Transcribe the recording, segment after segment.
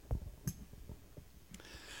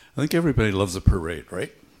I think everybody loves a parade,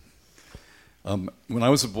 right? When I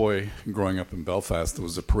was a boy growing up in Belfast, there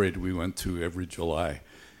was a parade we went to every July.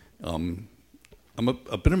 I'm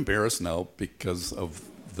a bit embarrassed now because of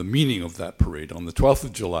the meaning of that parade. On the 12th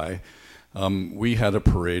of July, we had a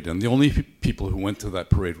parade, and the only people who went to that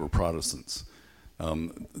parade were Protestants.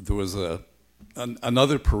 There was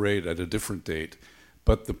another parade at a different date,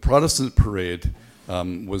 but the Protestant parade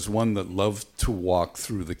was one that loved to walk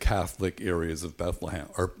through the Catholic areas of Bethlehem,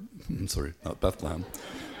 or sorry, not Bethlehem,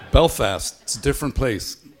 Belfast. It's a different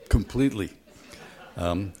place completely.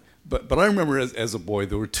 But I remember as a boy,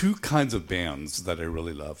 there were two kinds of bands that I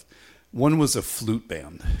really loved. One was a flute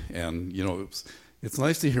band, and it's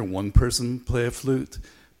nice to hear one person play a flute,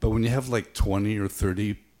 but when you have like 20 or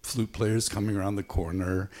 30 flute players coming around the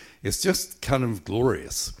corner, it's just kind of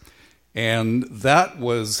glorious. And that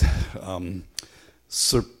was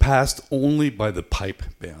surpassed only by the pipe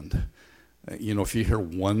band. If you hear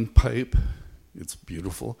one pipe, it's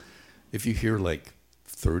beautiful. If you hear like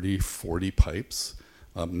 30, 40 pipes,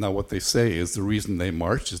 now what they say is the reason they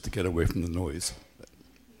march is to get away from the noise.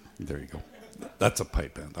 There you go. That's a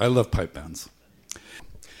pipe band. I love pipe bands.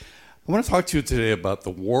 I want to talk to you today about the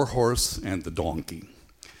war horse and the donkey.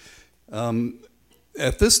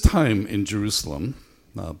 At this time in Jerusalem,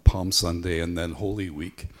 Palm Sunday and then Holy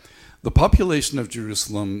Week, the population of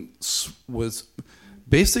Jerusalem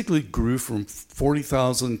basically grew from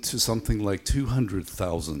 40,000 to something like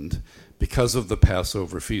 200,000 because of the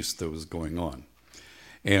Passover feast that was going on.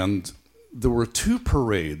 And there were two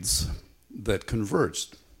parades that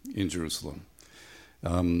converged in Jerusalem.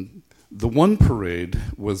 The one parade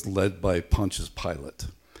was led by Pontius Pilate,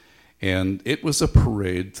 and it was a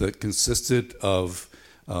parade that consisted of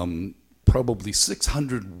probably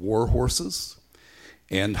 600 war horses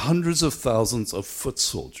and hundreds of thousands of foot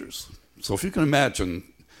soldiers. So if you can imagine,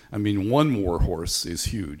 one war horse is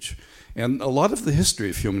huge. And a lot of the history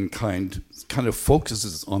of humankind kind of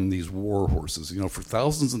focuses on these war horses, for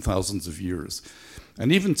thousands and thousands of years.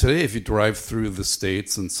 And even today, if you drive through the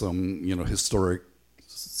States and some, historic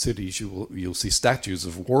cities, you'll see statues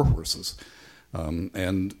of war horses.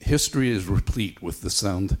 And history is replete with the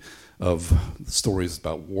sound of stories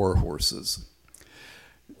about war horses.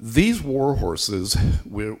 These war horses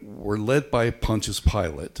were led by Pontius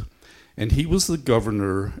Pilate, and he was the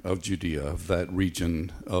governor of Judea, of that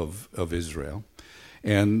region of Israel.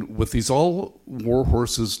 And with these all war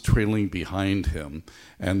horses trailing behind him,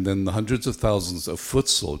 and then the hundreds of thousands of foot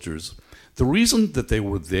soldiers, the reason that they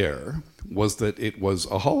were there was that it was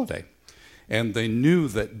a holiday. And they knew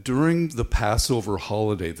that during the Passover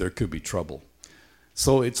holiday, there could be trouble.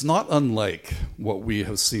 So it's not unlike what we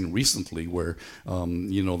have seen recently where, the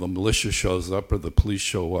militia shows up or the police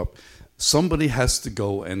show up. Somebody has to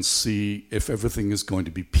go and see if everything is going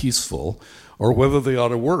to be peaceful or whether they ought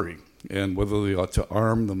to worry and whether they ought to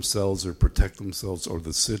arm themselves or protect themselves or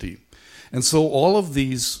the city. And so all of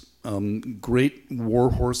these great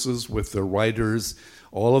war horses with their riders,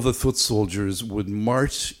 all of the foot soldiers would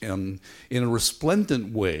march in a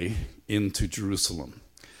resplendent way into Jerusalem.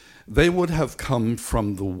 They would have come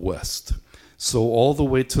from the west. So all the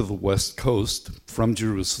way to the west coast from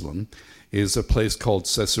Jerusalem is a place called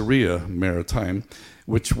Caesarea Maritima,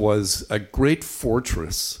 which was a great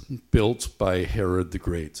fortress built by Herod the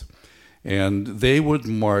Great. And they would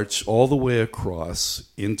march all the way across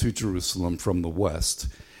into Jerusalem from the west.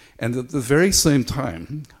 And at the very same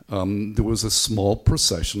time, there was a small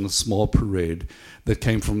procession, a small parade that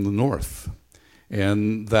came from the north.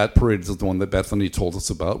 And that parade is the one that Bethany told us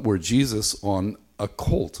about, where Jesus on a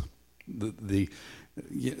colt, the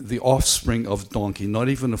offspring of donkey, not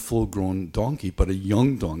even a full-grown donkey, but a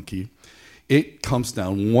young donkey, it comes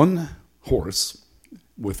down one horse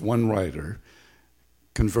with one rider,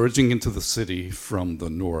 converging into the city from the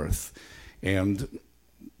north. And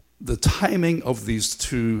the timing of these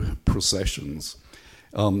two processions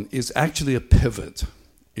is actually a pivot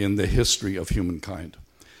in the history of humankind.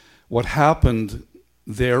 What happened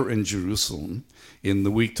there in Jerusalem in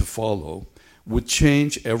the week to follow would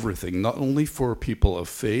change everything, not only for people of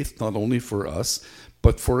faith, not only for us,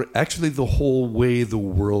 but for actually the whole way the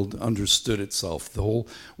world understood itself, the whole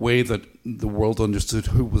way that the world understood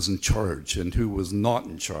who was in charge and who was not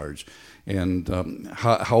in charge, and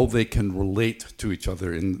how they can relate to each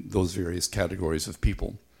other in those various categories of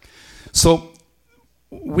people. So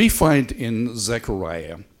we find in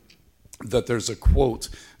Zechariah that there's a quote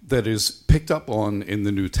that is picked up on in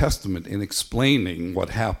the New Testament in explaining what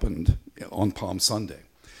happened on Palm Sunday.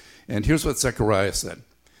 And here's what Zechariah said.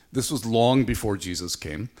 This was long before Jesus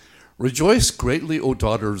came. "Rejoice greatly, O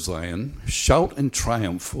daughter of Zion. Shout in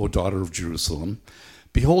triumph, O daughter of Jerusalem.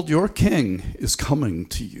 Behold, your king is coming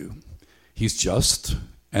to you. He's just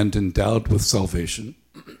and endowed with salvation,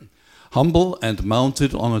 humble and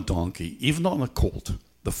mounted on a donkey, even on a colt,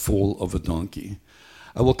 the foal of a donkey.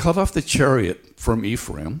 I will cut off the chariot from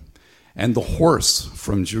Ephraim and the horse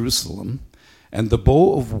from Jerusalem, and the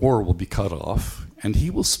bow of war will be cut off, and he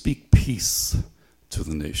will speak peace to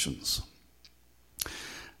the nations.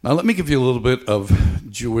 Now, let me give you a little bit of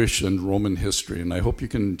Jewish and Roman history, and I hope you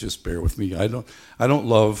can just bear with me. I don't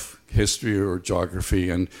love history or geography,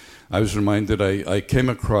 and I was reminded I came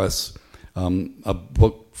across a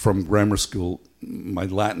book from grammar school, my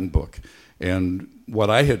Latin book, and what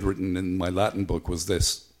I had written in my Latin book was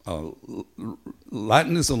this: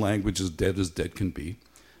 Latin is a language as dead can be.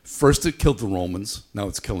 First it killed the Romans, now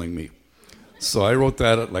it's killing me. So I wrote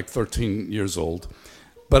that at like 13 years old.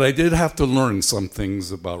 But I did have to learn some things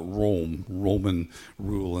about Rome, Roman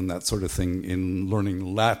rule and that sort of thing in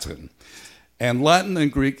learning Latin. And Latin and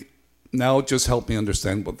Greek now just help me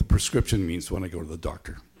understand what the prescription means when I go to the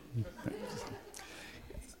doctor.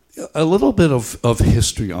 A little bit of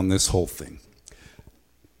history on this whole thing.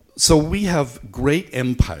 So we have great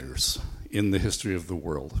empires in the history of the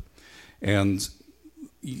world. And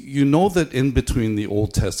you know that in between the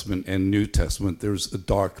Old Testament and New Testament, there's a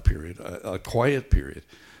dark period, a quiet period,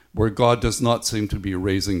 where God does not seem to be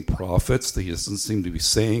raising prophets, that he doesn't seem to be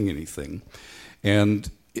saying anything.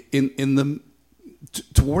 And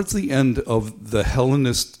towards the end of the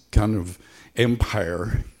Hellenist kind of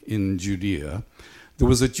empire in Judea, there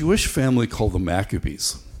was a Jewish family called the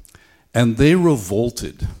Maccabees, and they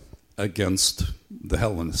revolted against the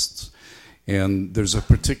Hellenists. And there's a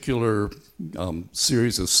particular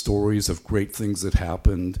series of stories of great things that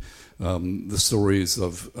happened, the stories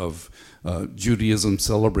of Judaism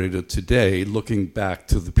celebrated today, looking back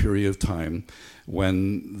to the period of time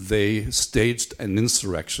when they staged an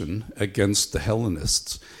insurrection against the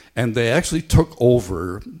Hellenists, and they actually took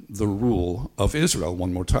over the rule of Israel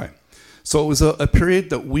one more time. So it was a period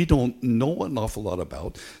that we don't know an awful lot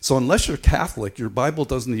about. So unless you're Catholic, your Bible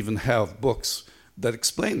doesn't even have books that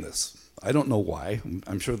explain this. I don't know why.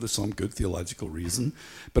 I'm sure there's some good theological reason.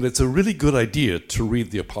 But it's a really good idea to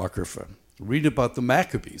read the Apocrypha. Read about the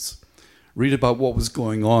Maccabees. Read about what was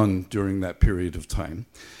going on during that period of time.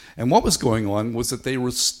 And what was going on was that they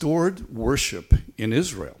restored worship in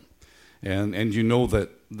Israel. And you know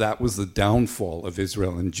that was the downfall of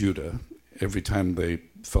Israel and Judah every time they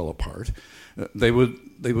fell apart. They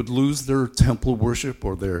would lose their temple worship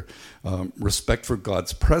or their respect for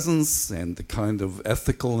God's presence and the kind of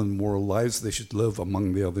ethical and moral lives they should live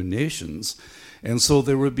among the other nations. And so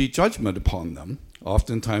there would be judgment upon them.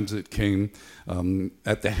 Oftentimes it came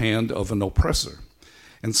at the hand of an oppressor.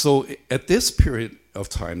 And so at this period of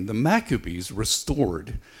time, the Maccabees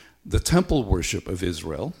restored the temple worship of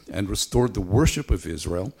Israel and restored the worship of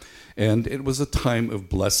Israel, and it was a time of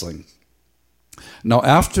blessing. Now,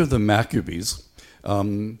 after the Maccabees,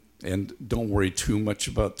 and don't worry too much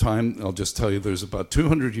about time, I'll just tell you there's about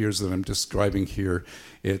 200 years that I'm describing here.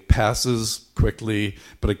 It passes quickly,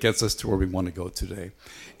 but it gets us to where we want to go today.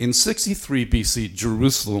 In 63 BC,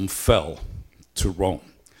 Jerusalem fell to Rome.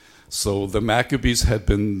 So the Maccabees had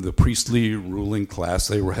been the priestly ruling class.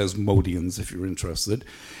 They were Hasmoneans, if you're interested.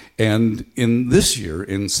 And in this year,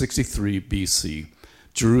 in 63 BC,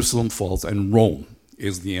 Jerusalem falls and Rome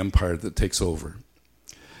is the empire that takes over.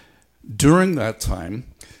 During that time,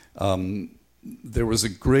 there was a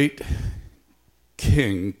great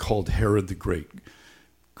king called Herod the Great.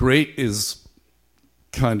 Great is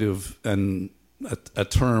kind of a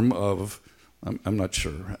term of, I'm not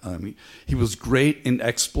sure. He was great in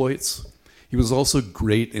exploits. He was also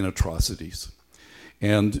great in atrocities.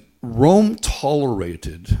 And Rome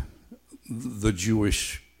tolerated the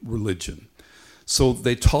Jewish religion. So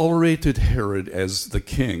they tolerated Herod as the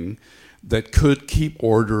king that could keep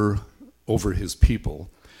order over his people.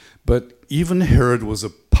 But even Herod was a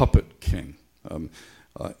puppet king.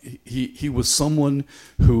 He was someone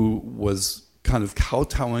who was kind of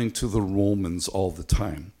kowtowing to the Romans all the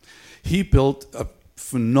time. He built a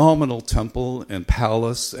phenomenal temple and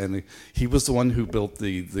palace, and he was the one who built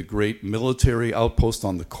the great military outpost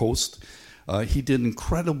on the coast. He did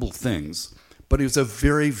incredible things, but he was a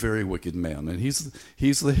very, very wicked man, and he's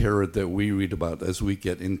the Herod that we read about as we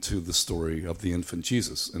get into the story of the infant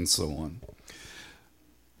Jesus and so on.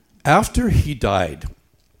 After he died,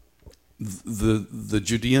 the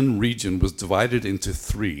Judean region was divided into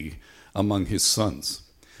three among his sons.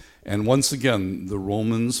 And once again, the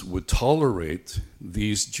Romans would tolerate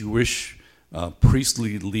these Jewish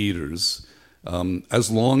priestly leaders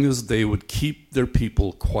as long as they would keep their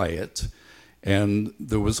people quiet And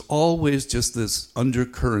there was always just this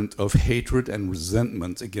undercurrent of hatred and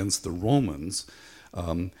resentment against the Romans.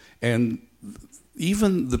 And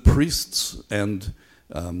even the priests and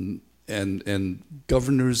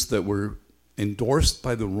governors that were endorsed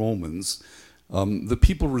by the Romans, the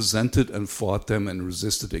people resented and fought them and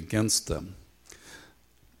resisted against them.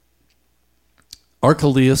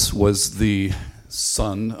 Archelaus was the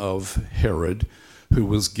son of Herod, who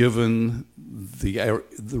was given the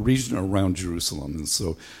region around Jerusalem. And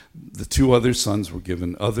so the two other sons were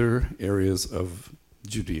given other areas of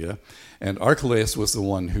Judea, and Archelaus was the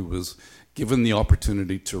one who was given the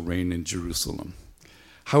opportunity to reign in Jerusalem.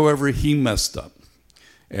 However, he messed up,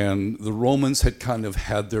 and the Romans had kind of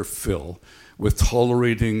had their fill with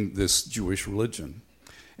tolerating this Jewish religion.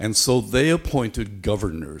 And so they appointed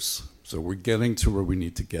governors. So we're getting to where we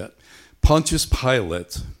need to get. Pontius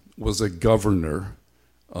Pilate was a governor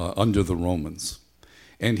under the Romans.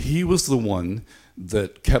 And he was the one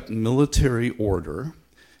that kept military order,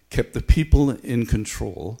 kept the people in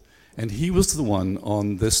control, and he was the one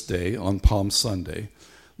on this day, on Palm Sunday,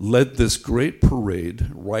 led this great parade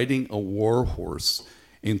riding a war horse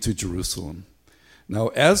into Jerusalem. Now,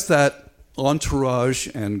 as that entourage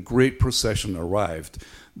and great procession arrived,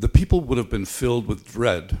 the people would have been filled with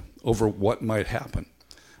dread over what might happen.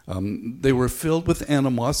 They were filled with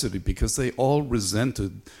animosity because they all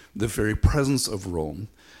resented the very presence of Rome,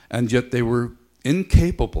 and yet they were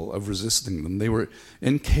incapable of resisting them. They were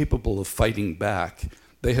incapable of fighting back.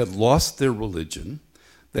 They had lost their religion.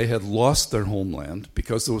 They had lost their homeland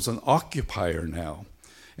because there was an occupier now.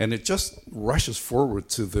 And it just rushes forward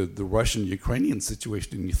to the Russian-Ukrainian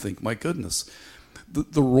situation, and you think, my goodness,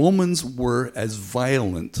 the Romans were as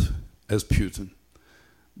violent as Putin.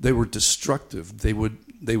 They were destructive. They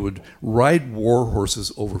would ride war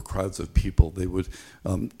horses over crowds of people. They would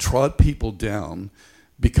trod people down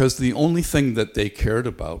because the only thing that they cared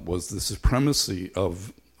about was the supremacy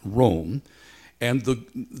of Rome and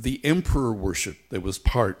the emperor worship that was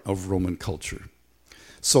part of Roman culture.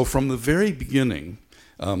 So from the very beginning,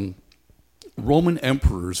 Roman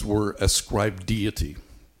emperors were ascribed deity.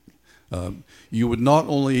 You would not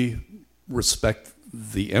only respect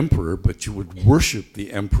the emperor, but you would worship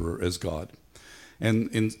the emperor as God. And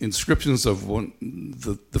in inscriptions of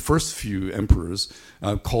the first few emperors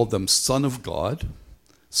called them Son of God,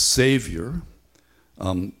 Savior,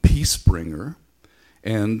 Peace Bringer,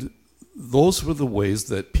 and those were the ways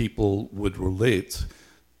that people would relate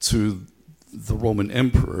to the Roman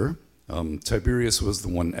emperor. Tiberius was the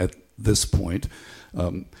one at this point.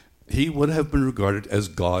 He would have been regarded as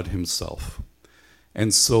God himself.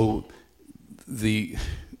 And so the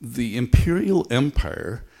imperial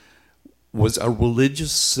empire was a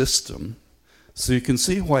religious system. So you can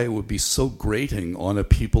see why it would be so grating on a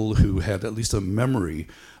people who had at least a memory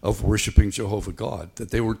of worshiping Jehovah God,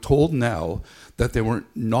 that they were told now that they were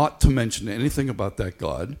not to mention anything about that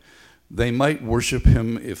God. They might worship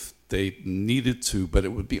him if they needed to, but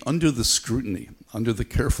it would be under the scrutiny, under the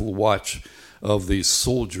careful watch of these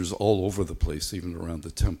soldiers all over the place, even around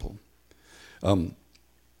the temple.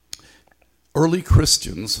 Early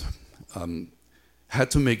Christians had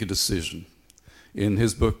to make a decision. In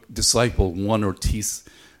his book, Disciple, Juan Ortiz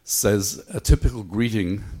says a typical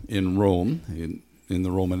greeting in Rome, in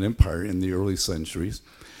the Roman Empire in the early centuries,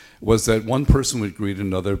 was that one person would greet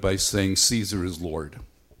another by saying, Caesar is Lord.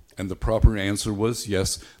 And the proper answer was,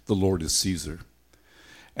 yes, the Lord is Caesar.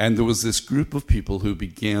 And there was this group of people who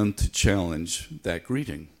began to challenge that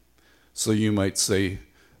greeting. So you might say,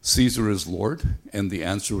 Caesar is Lord, and the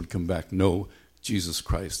answer would come back, no, Jesus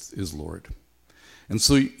Christ is Lord. And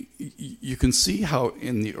so you can see how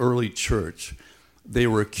in the early church, they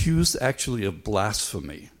were accused actually of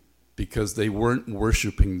blasphemy because they weren't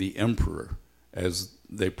worshiping the emperor as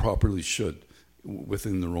they properly should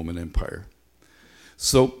within the Roman Empire.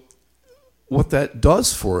 So what that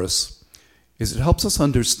does for us is it helps us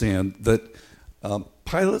understand that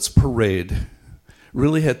Pilate's parade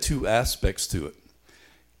really had two aspects to it.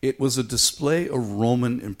 It was a display of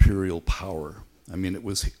Roman imperial power. I mean, it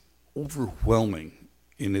was overwhelming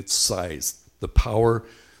in its size. The power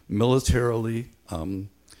militarily,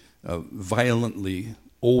 violently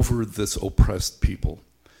over this oppressed people.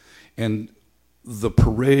 And the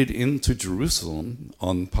parade into Jerusalem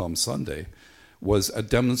on Palm Sunday was a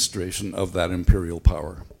demonstration of that imperial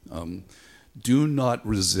power. Do not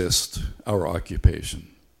resist our occupation.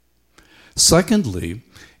 Secondly,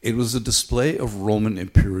 it was a display of Roman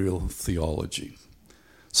imperial theology.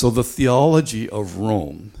 So the theology of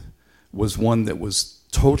Rome was one that was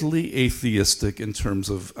totally atheistic in terms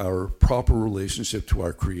of our proper relationship to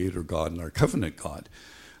our Creator God and our covenant God.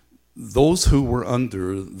 those who were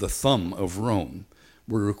under the thumb of Rome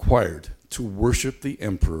were required to worship the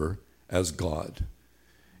emperor as God.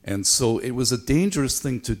 And so it was a dangerous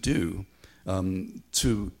thing to do,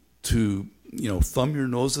 to thumb your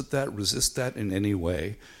nose at that, resist that in any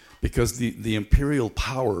way, because the imperial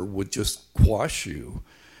power would just quash you.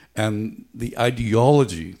 And the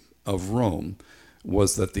ideology of Rome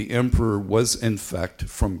was that the emperor was in fact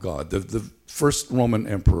from God. The first Roman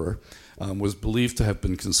emperor was believed to have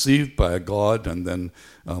been conceived by a god and then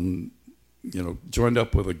joined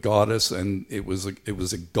up with a goddess, and it was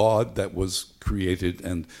a god that was created,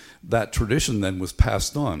 and that tradition then was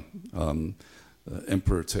passed on,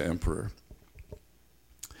 emperor to emperor.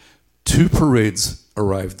 2 parades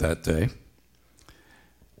arrived that day,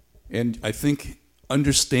 and I think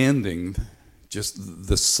understanding just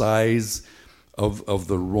the size of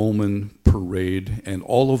the Roman parade and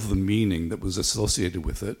all of the meaning that was associated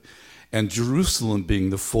with it, and Jerusalem being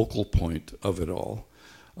the focal point of it all,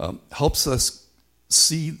 helps us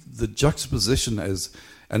see the juxtaposition as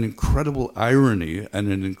an incredible irony and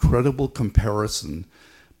an incredible comparison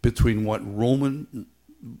between what Roman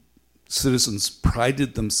citizens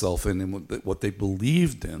prided themselves in and what they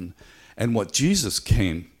believed in, and what Jesus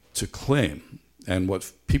came to claim, and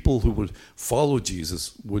what people who would follow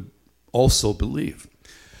Jesus would also believe.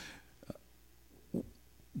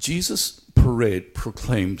 Jesus' parade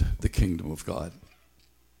proclaimed the kingdom of God.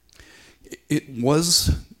 It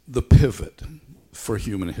was the pivot for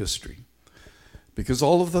human history, because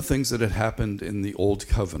all of the things that had happened in the Old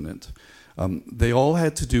Covenant, they all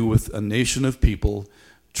had to do with a nation of people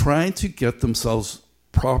trying to get themselves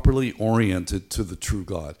properly oriented to the true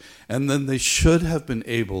God. And then they should have been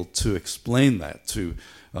able to explain that,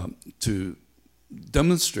 to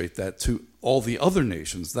demonstrate that to all the other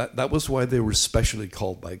nations. That was why they were specially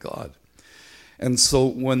called by God. And so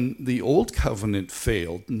when the Old Covenant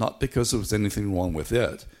failed, not because there was anything wrong with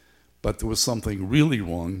it, but there was something really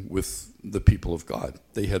wrong with the people of God.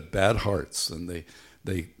 They had bad hearts, and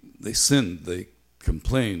they sinned, they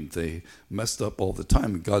complained, they messed up all the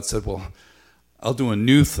time. And God said, well, I'll do a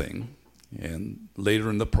new thing. And later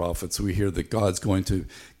in the prophets, we hear that God's going to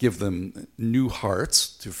give them new hearts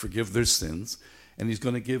to forgive their sins, and he's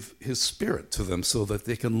going to give his Spirit to them so that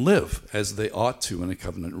they can live as they ought to in a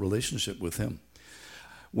covenant relationship with him.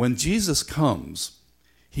 When Jesus comes,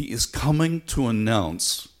 he is coming to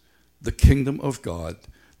announce the kingdom of God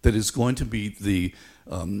that is going to be the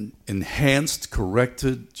enhanced,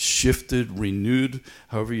 corrected, shifted, renewed,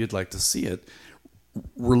 however you'd like to see it,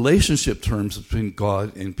 relationship terms between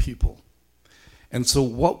God and people. And so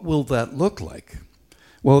what will that look like?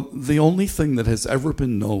 Well, the only thing that has ever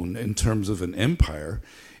been known in terms of an empire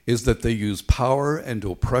is that they use power and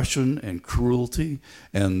oppression and cruelty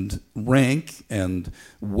and rank and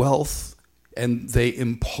wealth, and they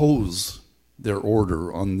impose their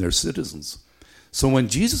order on their citizens. So when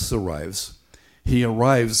Jesus arrives, he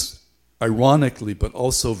arrives ironically, but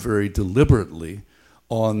also very deliberately,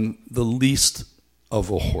 on the least of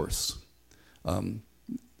a horse.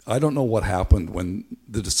 I don't know what happened when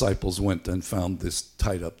the disciples went and found this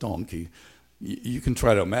tied up donkey. You can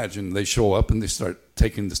try to imagine. They show up and they start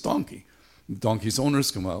taking this donkey. The donkey's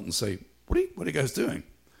owners come out and say, what are you guys doing?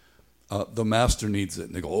 The master needs it.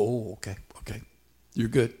 And they go, oh, okay, you're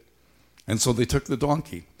good. And so they took the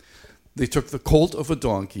donkey. They took the colt of a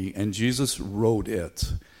donkey, and Jesus rode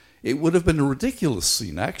it. It would have been a ridiculous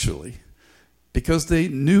scene, actually, because they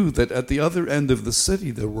knew that at the other end of the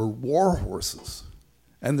city there were war horses,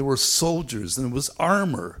 and there were soldiers, and there was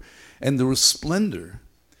armor, and there was splendor.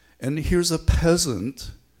 And here's a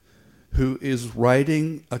peasant who is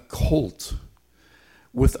riding a colt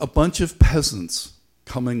with a bunch of peasants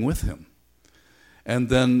coming with him. And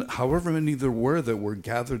then however many there were that were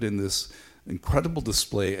gathered in this incredible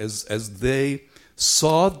display as they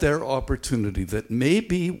saw their opportunity, that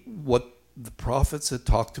maybe what the prophets had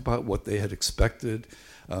talked about, what they had expected,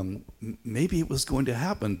 maybe it was going to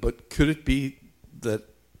happen, but could it be that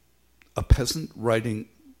a peasant riding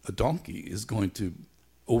a donkey is going to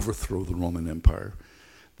overthrow the Roman Empire?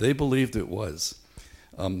 They believed it was.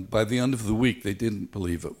 By the end of the week, they didn't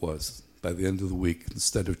believe it was. By the end of the week,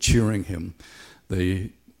 instead of cheering him,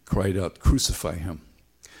 they cried out, "Crucify him."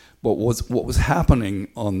 But what was happening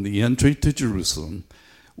on the entry to Jerusalem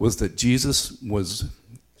was that Jesus was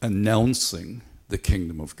announcing the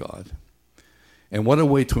kingdom of God. And what a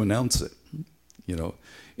way to announce it. You know,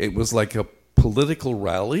 it was like a political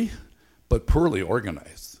rally, but poorly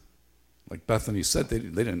organized. Like Bethany said, they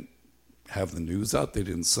didn't have the news out. They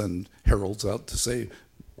didn't send heralds out to say,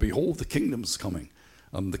 behold, the kingdom's coming.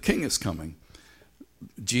 The king is coming.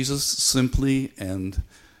 Jesus simply and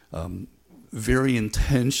very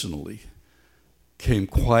intentionally came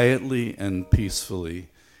quietly and peacefully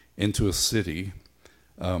into a city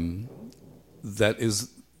that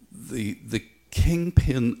is the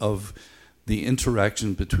kingpin of the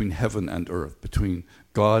interaction between heaven and earth, between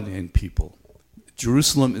God and people.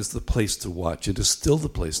 Jerusalem is the place to watch. It is still the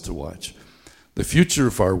place to watch. The future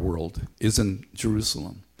of our world is in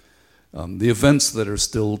Jerusalem. The events that are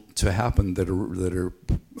still to happen, that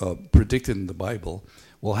are predicted in the Bible,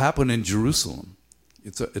 will happen in Jerusalem.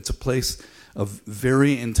 It's a place of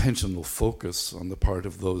very intentional focus on the part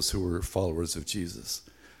of those who were followers of Jesus.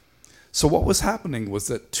 So what was happening was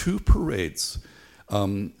that two parades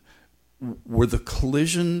were the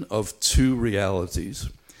collision of two realities.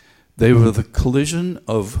 They were the collision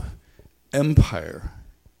of empire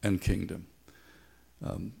and kingdom.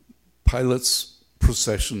 Pilate's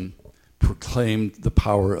procession proclaimed the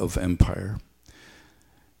power of empire.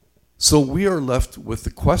 So we are left with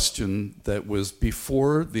the question that was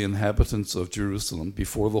before the inhabitants of Jerusalem,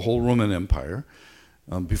 before the whole Roman Empire,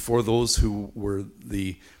 before those who were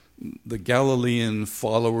the Galilean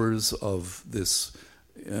followers of this,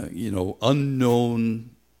 unknown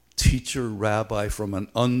teacher, rabbi from an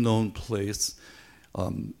unknown place,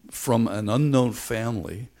 from an unknown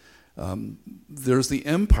family. There's the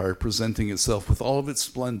empire presenting itself with all of its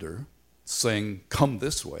splendor, saying, "Come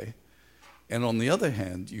this way." And on the other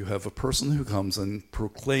hand, you have a person who comes and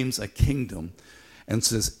proclaims a kingdom and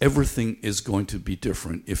says, everything is going to be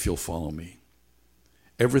different if you'll follow me.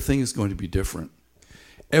 Everything is going to be different.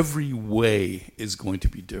 Every way is going to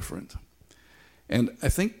be different. And I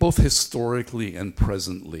think both historically and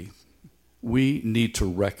presently, we need to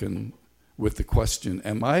reckon with the question,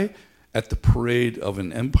 am I at the parade of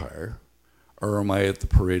an empire or am I at the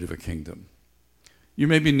parade of a kingdom? You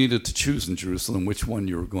maybe needed to choose in Jerusalem which one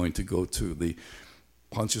you were going to go to. The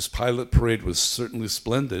Pontius Pilate parade was certainly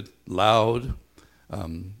splendid, loud.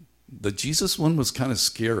 The Jesus one was kind of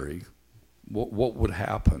scary. What would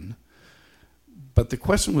happen? But the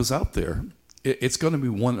question was out there. It's going to be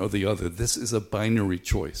one or the other. This is a binary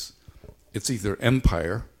choice. It's either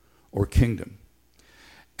empire or kingdom.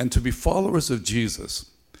 And to be followers of Jesus,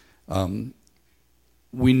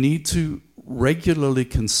 we need to regularly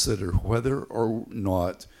consider whether or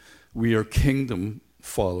not we are kingdom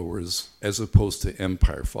followers as opposed to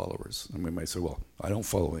empire followers. And we might say, well, I don't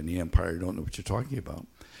follow any empire. I don't know what you're talking about.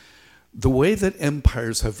 The way that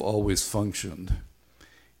empires have always functioned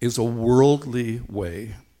is a worldly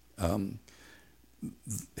way. The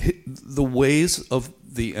ways of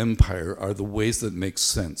the empire are the ways that make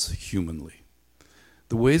sense humanly.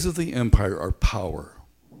 The ways of the empire are power.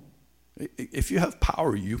 If you have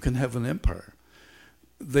power, you can have an empire.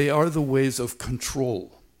 They are the ways of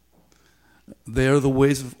control. They are the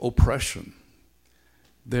ways of oppression.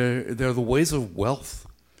 They're the ways of wealth.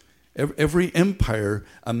 Every empire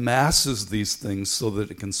amasses these things so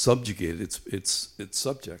that it can subjugate its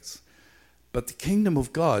subjects. But the kingdom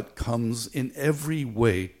of God comes in every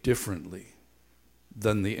way differently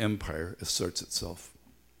than the empire asserts itself.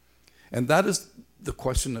 And that is the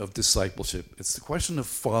question of discipleship. It's the question of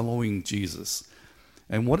following Jesus.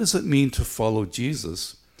 And what does it mean to follow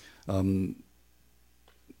Jesus? Andrew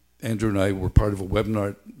and I were part of a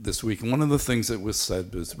webinar this week, and one of the things that was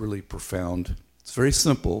said was really profound. It's very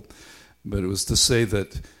simple, but it was to say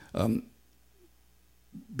that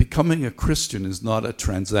becoming a Christian is not a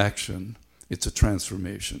transaction, it's a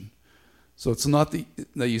transformation. So it's not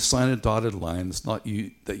that you sign a dotted line, it's not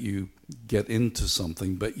that you get into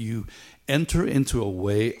something, but you enter into a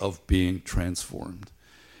way of being transformed.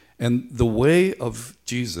 And the way of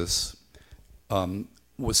Jesus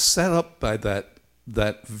was set up by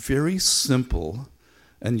that very simple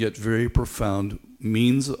and yet very profound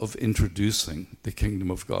means of introducing the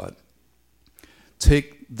kingdom of God.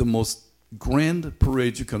 Take the most grand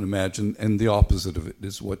parade you can imagine, and the opposite of it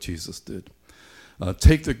is what Jesus did.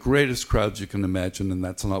 Take the greatest crowds you can imagine, and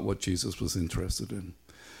that's not what Jesus was interested in.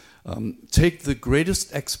 Take the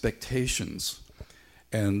greatest expectations,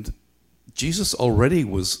 and Jesus already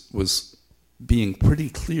was being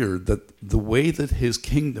pretty clear that the way that his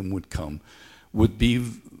kingdom would come would be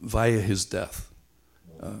via his death.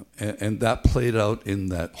 And that played out in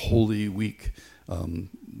that Holy Week,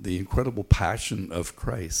 the incredible passion of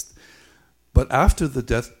Christ. But after the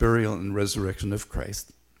death, burial, and resurrection of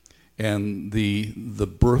Christ, and the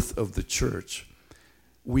birth of the church,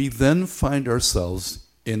 we then find ourselves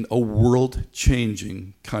in a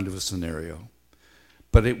world-changing kind of a scenario.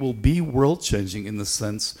 But it will be world-changing in the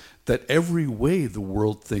sense that every way the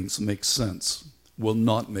world thinks makes sense will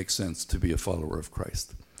not make sense to be a follower of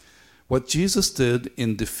Christ. What Jesus did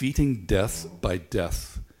in defeating death by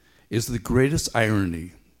death is the greatest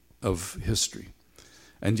irony of history.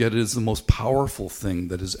 And yet it is the most powerful thing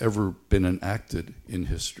that has ever been enacted in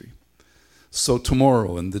history. So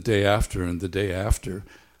tomorrow and the day after and the day after,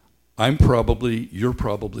 you're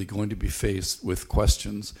probably going to be faced with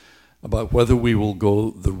questions about whether we will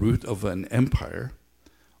go the route of an empire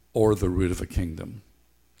or the route of a kingdom.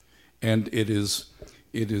 And it is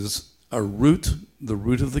a route, the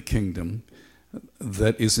route of the kingdom,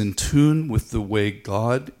 that is in tune with the way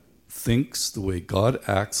God thinks, the way God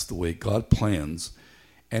acts, the way God plans,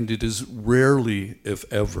 and it is rarely, if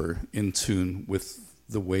ever, in tune with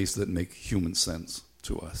the ways that make human sense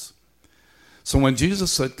to us. So when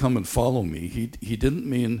Jesus said, "Come and follow me," he didn't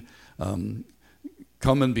mean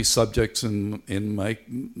come and be subjects in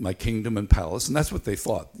my kingdom and palace. And that's what they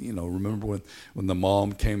thought. Remember when the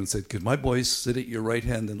mom came and said, "Could my boys sit at your right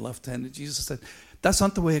hand and left hand?" And Jesus said, "That's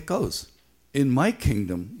not the way it goes. In my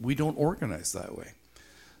kingdom, we don't organize that way."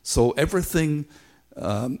 So everything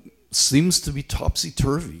seems to be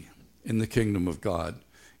topsy-turvy in the kingdom of God.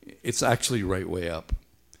 It's actually right way up.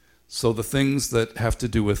 So the things that have to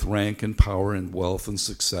do with rank and power and wealth and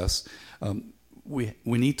success, we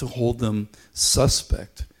need to hold them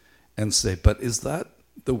suspect and say, but is that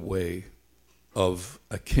the way of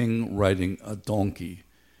a king riding a donkey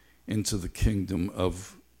into the kingdom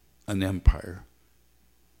of an empire?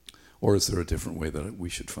 Or is there a different way that we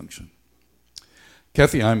should function?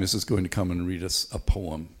 Kathy Imus is going to come and read us a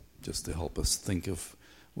poem just to help us think of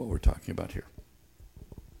what we're talking about here.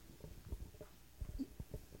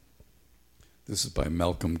 This is by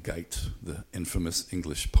Malcolm Guite, the infamous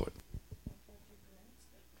English poet.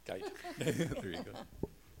 Guite. There you go. Sorry,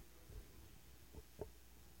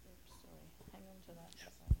 hang on to that.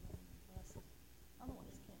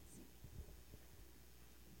 Otherwise, can't see.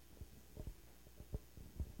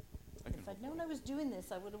 If I'd known I was doing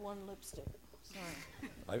this, I would have worn lipstick.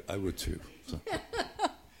 Sorry. I would too. So.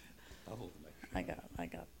 I'll hold the mic. I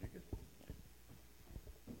got.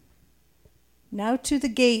 Now to the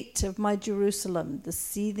gate of my Jerusalem, the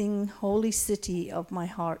seething holy city of my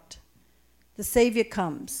heart. The Savior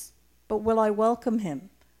comes, but will I welcome him?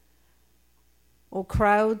 O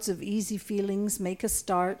crowds of easy feelings make a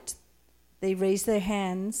start. They raise their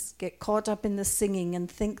hands, get caught up in the singing, and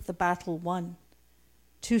think the battle won.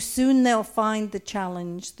 Too soon they'll find the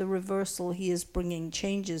challenge, the reversal he is bringing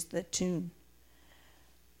changes their tune.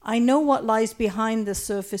 I know what lies behind the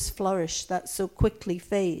surface flourish that so quickly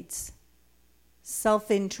fades.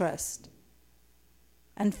 Self-interest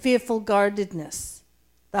and fearful guardedness,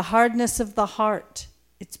 the hardness of the heart,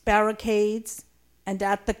 its barricades, and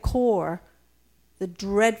at the core, the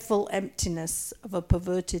dreadful emptiness of a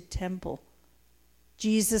perverted temple.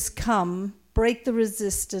 Jesus, come, break the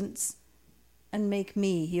resistance, and make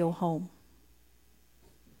me your home.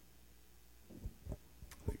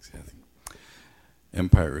 Thanks, Kathy.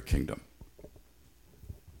 Empire or kingdom?